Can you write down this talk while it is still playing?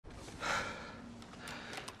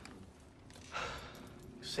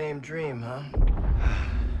Same dream, huh?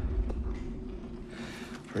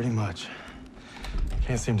 Pretty much.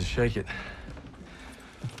 Can't seem to shake it.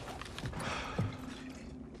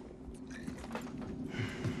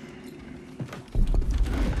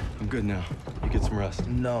 I'm good now. You get some rest.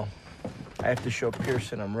 No. I have to show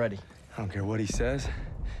Pearson I'm ready. I don't care what he says.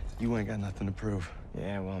 You ain't got nothing to prove.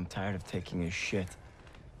 Yeah, well, I'm tired of taking his shit.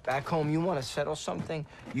 Back home, you want to settle something,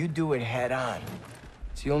 you do it head on.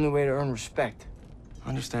 It's the only way to earn respect.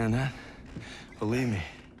 Understand that? Believe me,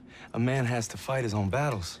 a man has to fight his own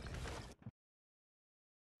battles.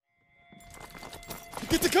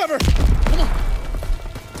 Get to cover! Come on!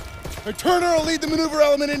 Now, Turner will lead the maneuver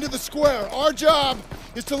element into the square. Our job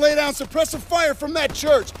is to lay down suppressive fire from that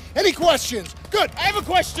church. Any questions? Good, I have a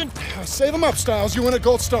question. Save him up, Styles. You win a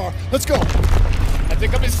gold star. Let's go. I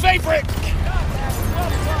think I'm his favorite.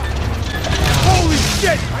 Holy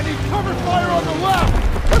shit! I need cover fire on the left!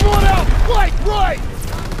 Everyone else, flank right!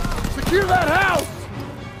 Secure that house!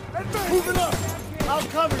 Moving up! I'll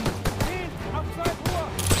cover you.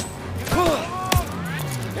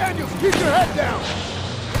 Daniels, keep your head down!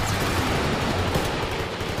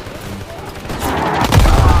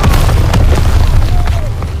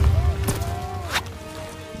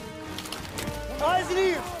 Eyes and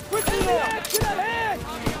ears! Quickly now! Get ahead!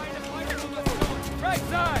 Right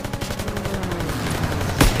side!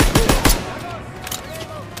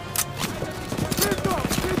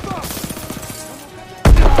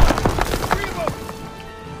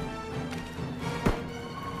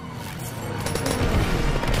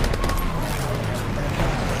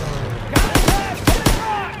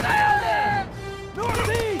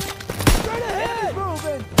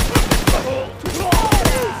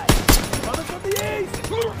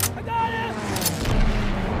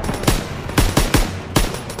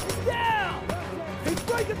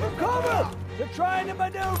 Trying to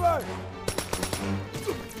maneuver!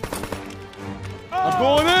 I'm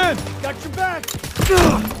going in! Got your back!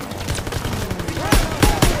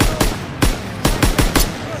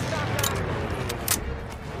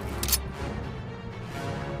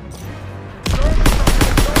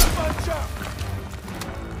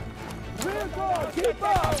 Rear guard, keep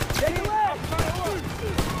up! Take it left!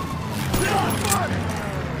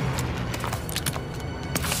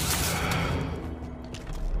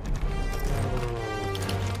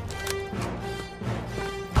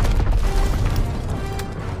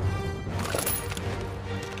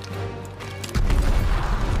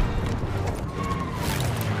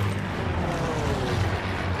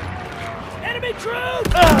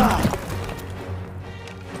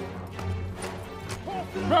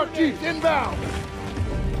 Mount East, inbound!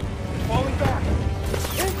 Falling back!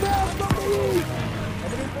 Inbound from the east!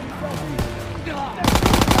 Evidence from the southeast! Down!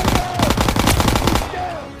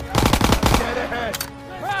 Dead ahead!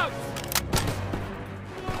 Crouch!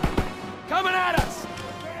 Coming at us!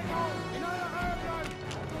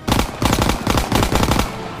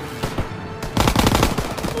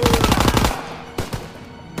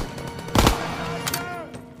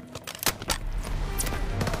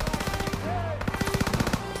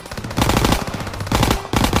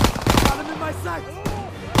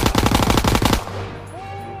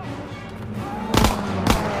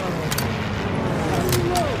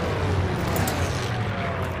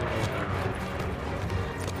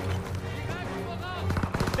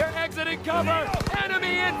 They're exiting cover!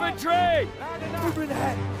 Enemy infantry! Moving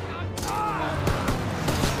ahead!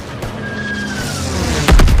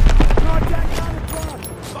 Contact on the front!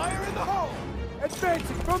 Fire in the hole!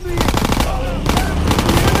 Advancing from the east!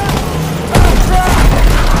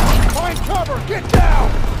 Find cover! Get down!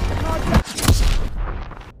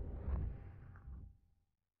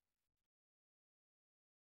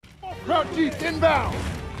 Mount East, inbound!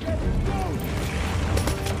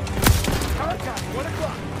 Contact, 1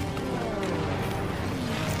 o'clock!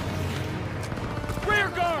 Rear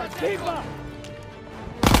guard, keep up!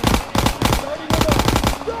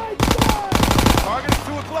 Target at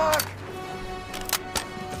 2 o'clock!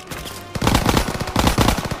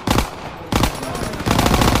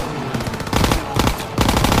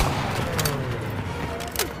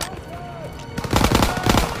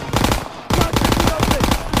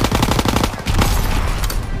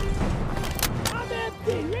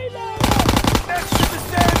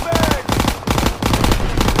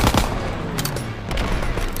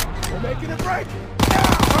 Making a break! Now!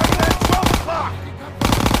 Target at 12 o'clock!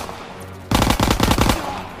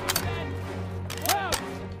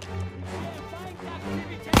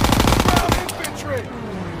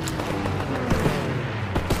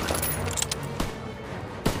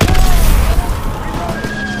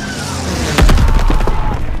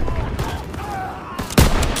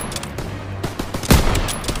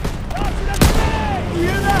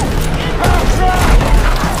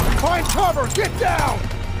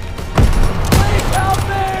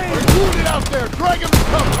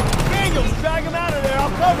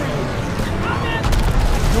 cover you.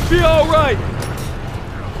 You'll be all right.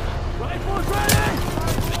 Rifles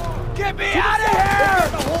ready. Get me out of here! They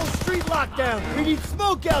got the whole street locked down. We need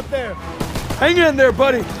smoke out there. Hang in there,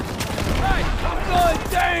 buddy. Hey, I'm good,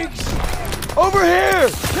 thanks. Over here.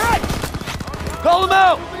 Check. Call him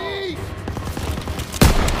out.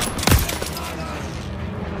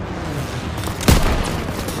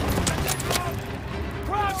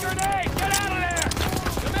 Grenade! Get out of there!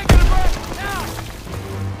 You're making a break! Now!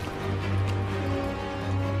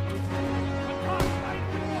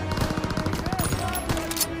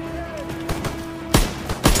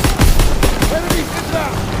 Enemy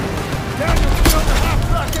inbound! Daniel, get on the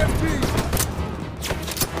half-track MG!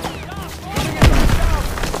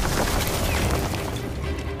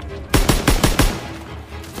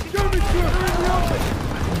 Enemy shooter in the open!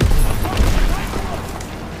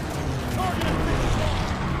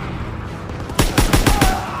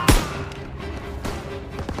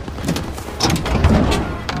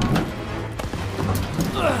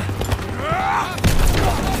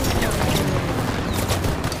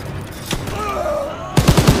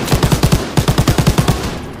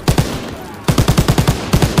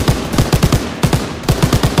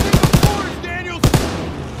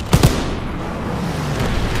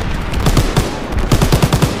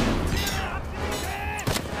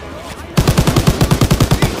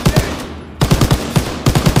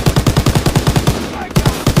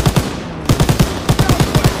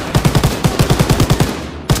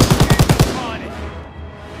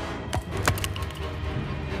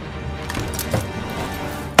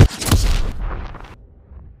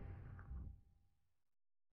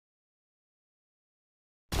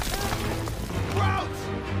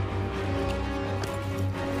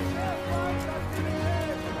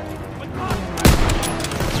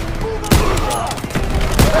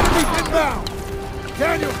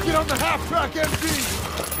 Daniel, get on the half-track MG!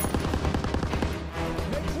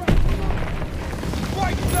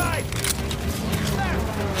 Right side!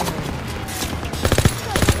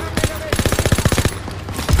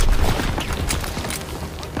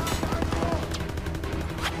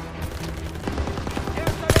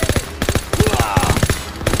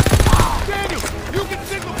 Daniel, you can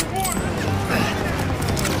signal for order!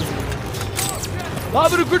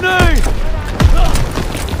 Lob it a grenade!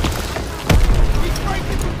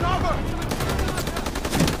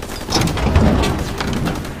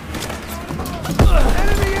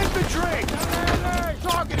 Enemy infantry!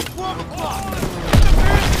 Target at 12 o'clock!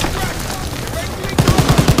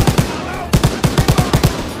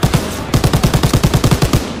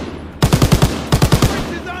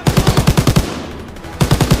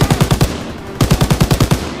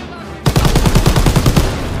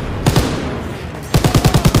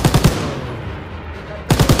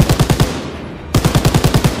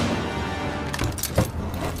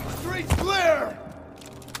 Streets clear!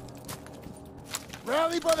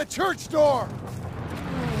 Rally by the church door!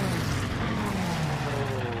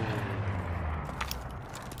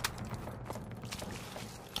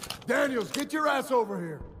 Daniels, get your ass over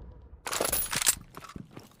here.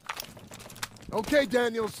 Okay,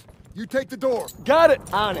 Daniels, you take the door. Got it!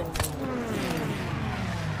 On it.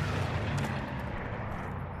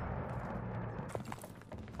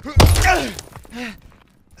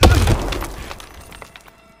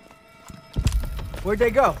 Where'd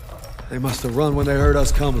they go? They must have run when they heard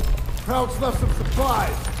us coming. Krauts left some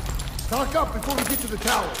supplies. Stock up before we get to the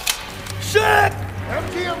tower. Shit!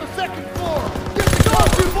 MG on the second floor. Get the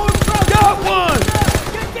Krauts, you boys! Got one!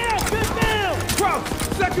 Get down! Get down! Krauts,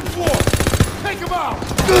 second floor. Take him out.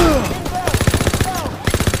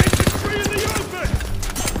 Infantry in the open!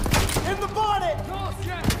 In the bonnet!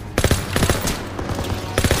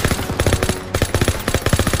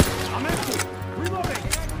 I'm empty. Reloading.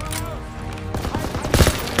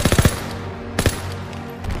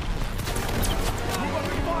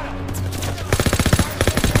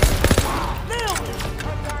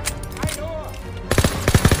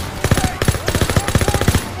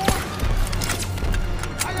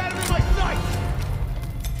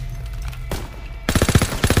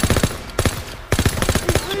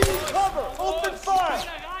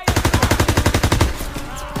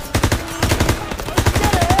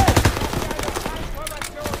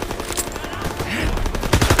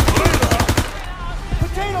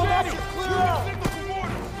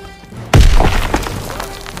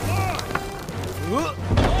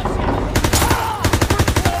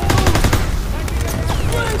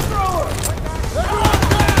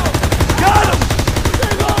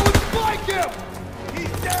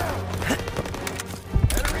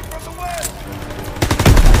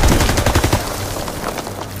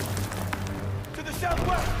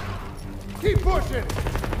 Keep pushing!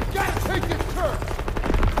 You gotta take this church!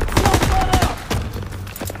 Don't let up!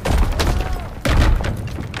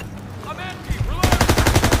 I'm empty. Reload.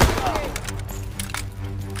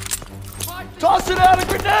 Tossing out a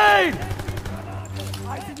grenade!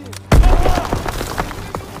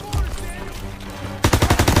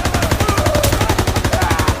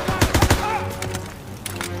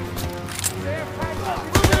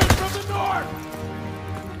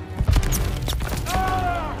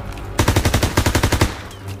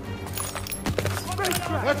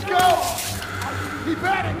 Let's go! Keep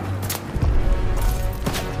at it!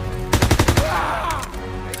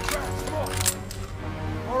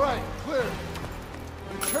 All right, clear.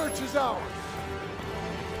 The church is ours.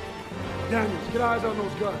 Daniels, get eyes on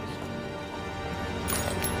those guns.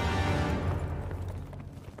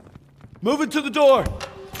 Moving to the door.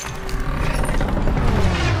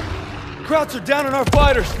 Krauts are down on our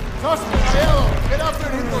fighters. Suspect, Aiello, get up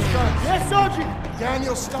there and hit those guns. Yes, Sergeant!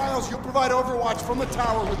 Daniel Stiles, you'll provide overwatch from the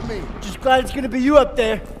tower with me. Just glad it's gonna be you up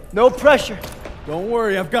there. No pressure. Don't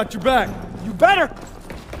worry, I've got your back. You better!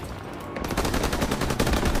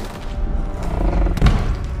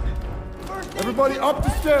 Everybody up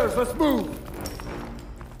the stairs, let's move.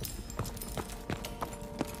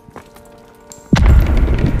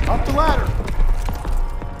 Up the ladder.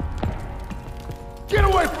 Get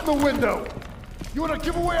away from the window. You wanna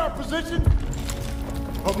give away our position?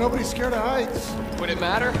 Hope nobody's scared of heights. Would it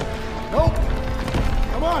matter? Nope.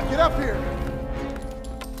 Come on, get up here.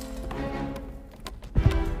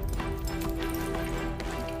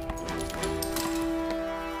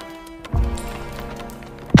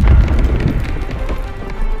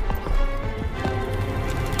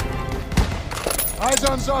 Eyes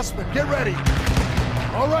on Zussman, get ready.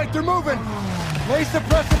 All right, they're moving. Lay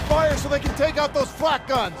suppressive fire so they can take out those flak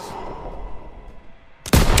guns.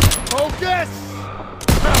 Focus!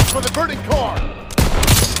 Now for the burning car.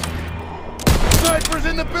 Snipers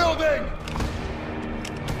in the building!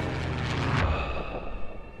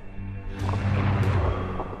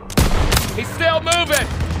 He's still moving!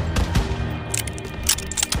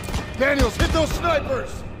 Daniels, hit those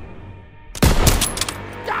snipers!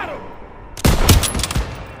 Got him!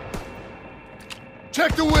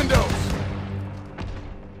 Check the windows!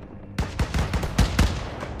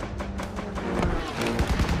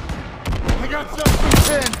 I got something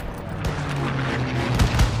pinned!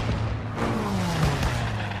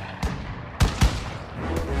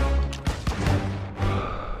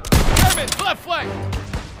 German, left flank!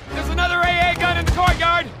 There's another AA gun in the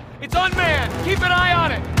courtyard! It's unmanned! Keep an eye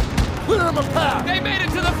on it! Clear him a path! They made it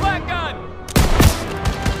to the flak gun!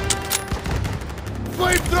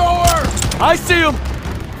 Flamethrower! I see him!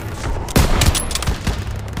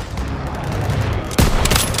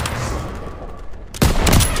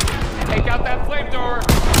 Take out that flamethrower!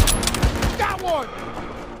 Got one!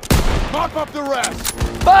 Mop up the rest!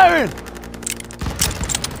 Firing!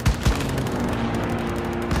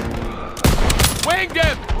 Winged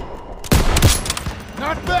him!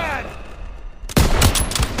 Not bad!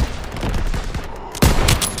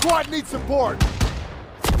 Squad needs support!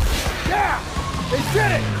 Yeah! They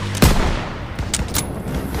did it!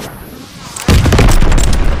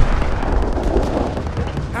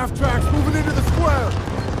 Half tracks moving into the square!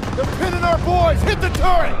 They're pinning our boys! Hit the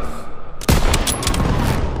turrets!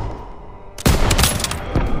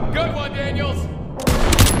 Good one, Daniels!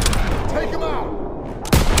 Take him out!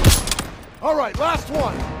 All right, last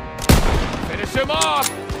one! Finish him off!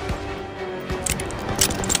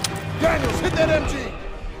 Daniels, hit that MG!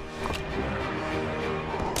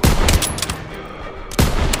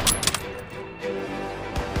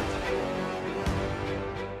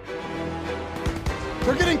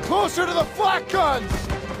 They're getting closer to the flak guns!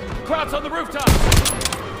 Krauts on the rooftop!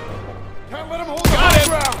 Can't let them hold the Got high him.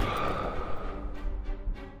 ground!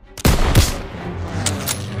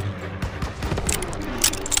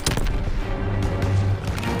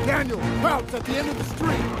 Daniel, Krauts at the end of the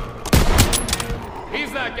street!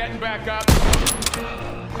 He's not getting back up!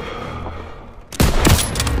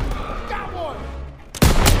 Got one!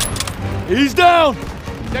 He's down!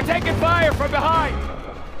 They're taking fire from behind!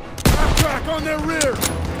 Half track on their rear!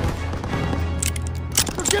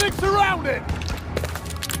 They're getting surrounded!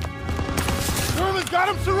 Sherman's got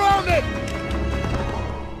them surrounded!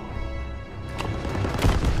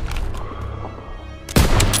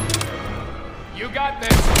 You got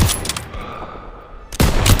this!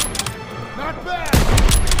 Not bad!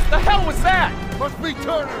 The hell was that? Must be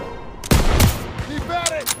Turner! Keep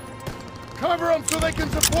at it! Cover them so they can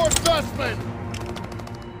support Sussman!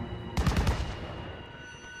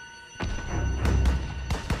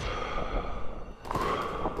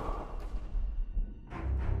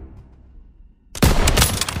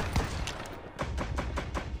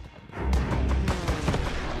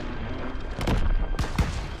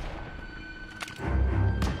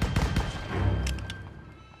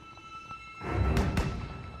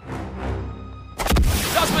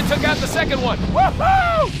 and took out the second one.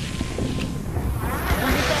 Woohoo!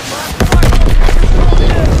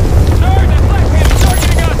 Third, that black man is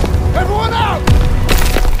targeting us! Everyone out!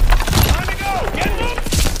 Time to go! Get moving!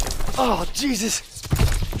 Oh, Jesus.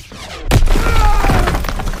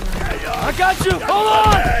 I got you! Hold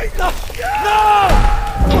on! No!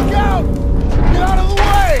 Look out! Get out of the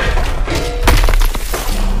way!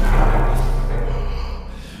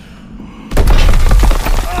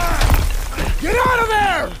 Get out of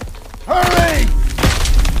there! Hurry!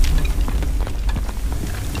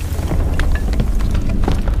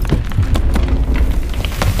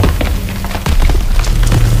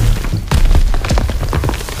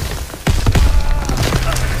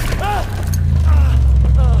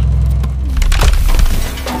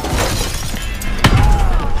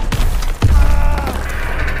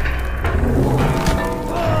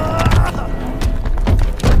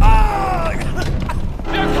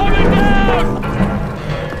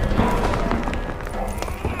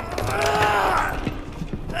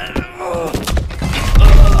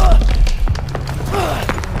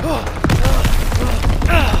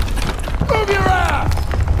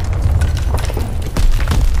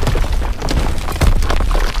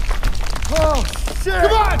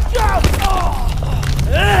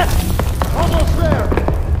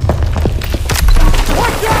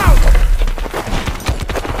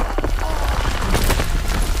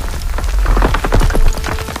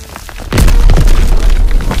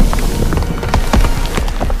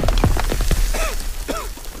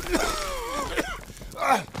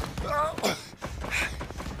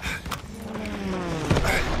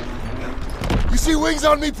 Wings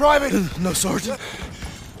on me, Private? No, Sergeant.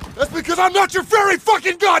 That's because I'm not your fairy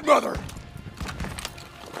fucking godmother!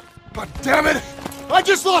 God damn it! I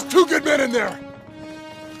just lost 2 good men in there!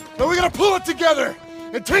 Now we gotta pull it together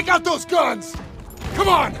and take out those guns! Come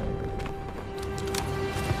on!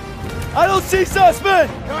 I don't see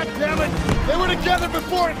suspect! God damn it! They were together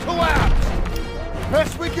before it collapsed!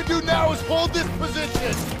 Best we can do now is hold this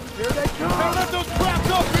position! Here they come! Now let those traps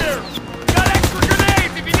up here! Got extra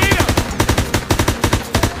grenades if you need them!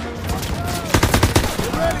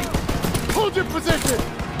 Ready? Hold your position!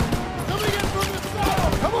 Coming in from the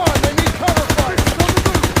south! Come on, they need cover fire!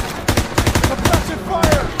 Suppressive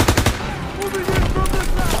fire! Moving in from the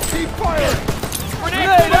south! Keep firing!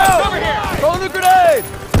 Grenade out! Over here! Throw the grenade!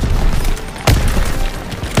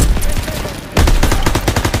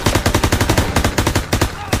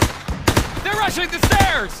 They're rushing the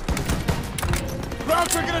stairs!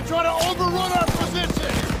 Krauts are gonna try to overrun our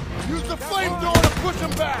position! Use the flamethrower to push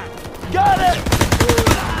them back! Got it!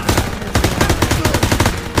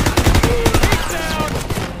 He's down!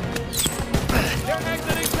 They're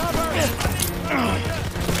exiting cover!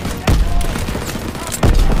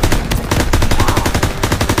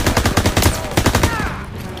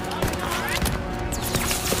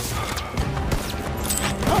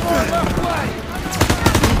 Come on, left flank!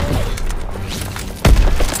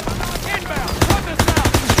 Inbound! From the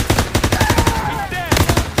south! He's dead!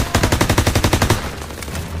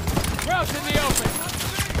 Krauts in the open!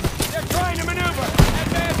 They're trying to maneuver!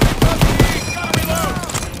 Advancing from the east! Gotta reload!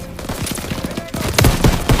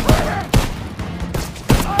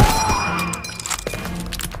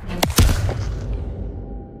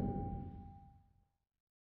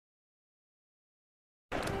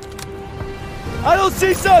 I don't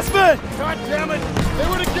see suspect! God damn it! They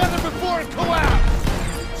were together before it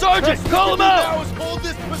collapsed! Sergeant, Best we call can him do out! now is hold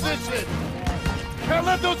this position! Can't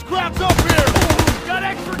let those crabs up here! Got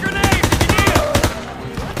extra grenades if you need them!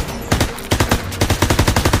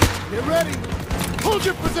 Get ready! Hold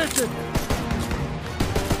your position!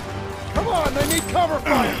 Come on, they need cover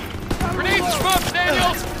fire! Grenades smoke,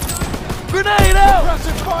 Daniels! Grenade out!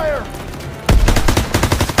 Suppressive fire!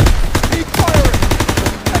 Keep firing!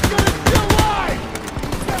 That gun is still alive!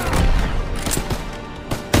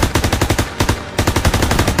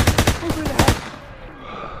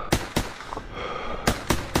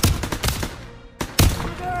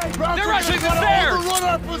 They're rushing the stairs! Overrun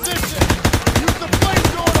our position! Use the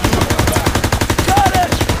flamethrower to push them back! Got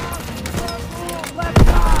it!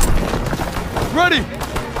 Ready!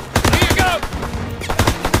 Here you go!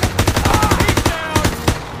 He's down!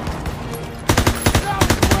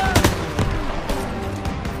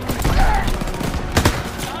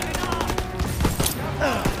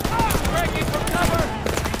 Breaking from cover!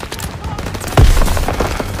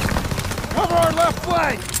 Cover our left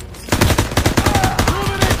flank!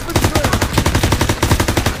 Moving infantry!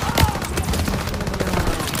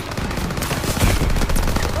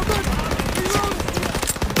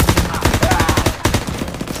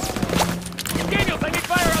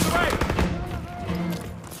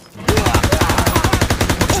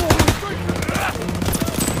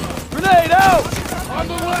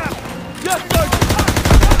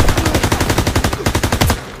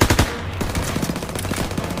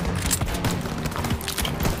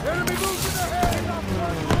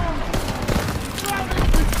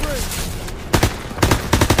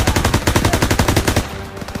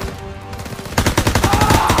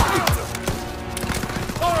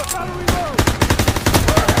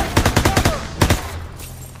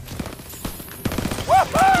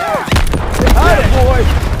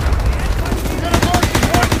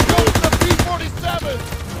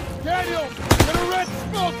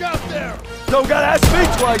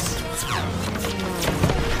 twice.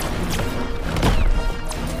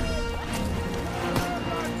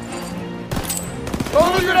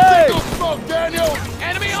 Throw the grenade! Smoke, Daniel!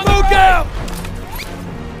 Enemy on Smoke the right! out!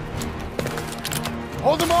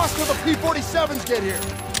 Hold them off till the P-47s get here.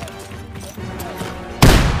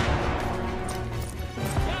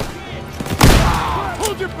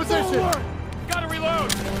 Hold your position! Gotta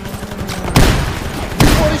reload!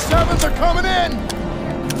 P-47s are coming in!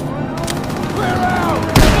 Clear out!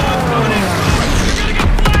 Coming in! You're gonna get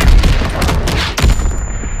flanked!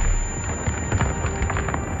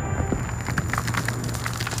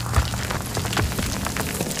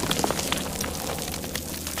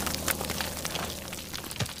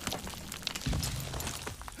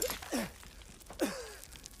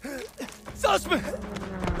 Suspect!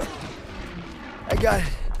 I got it.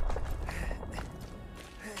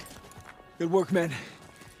 Good work, man.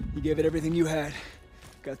 You gave it everything you had.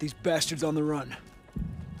 Got these bastards on the run.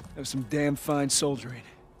 That was some damn fine soldiering.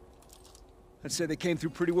 I'd say they came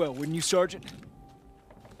through pretty well, wouldn't you, Sergeant?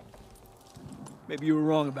 Maybe you were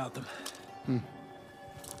wrong about them.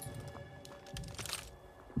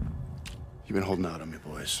 You've been holding out on me,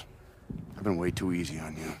 boys. I've been way too easy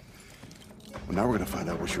on you. Well, now we're gonna find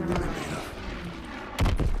out what you're really made of.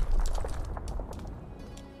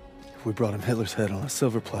 If we brought him Hitler's head on a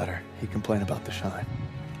silver platter, he'd complain about the shine.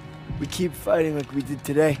 We keep fighting like we did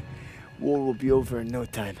today, war will be over in no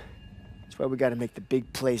time. That's why we gotta make the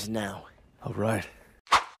big plays now. All right.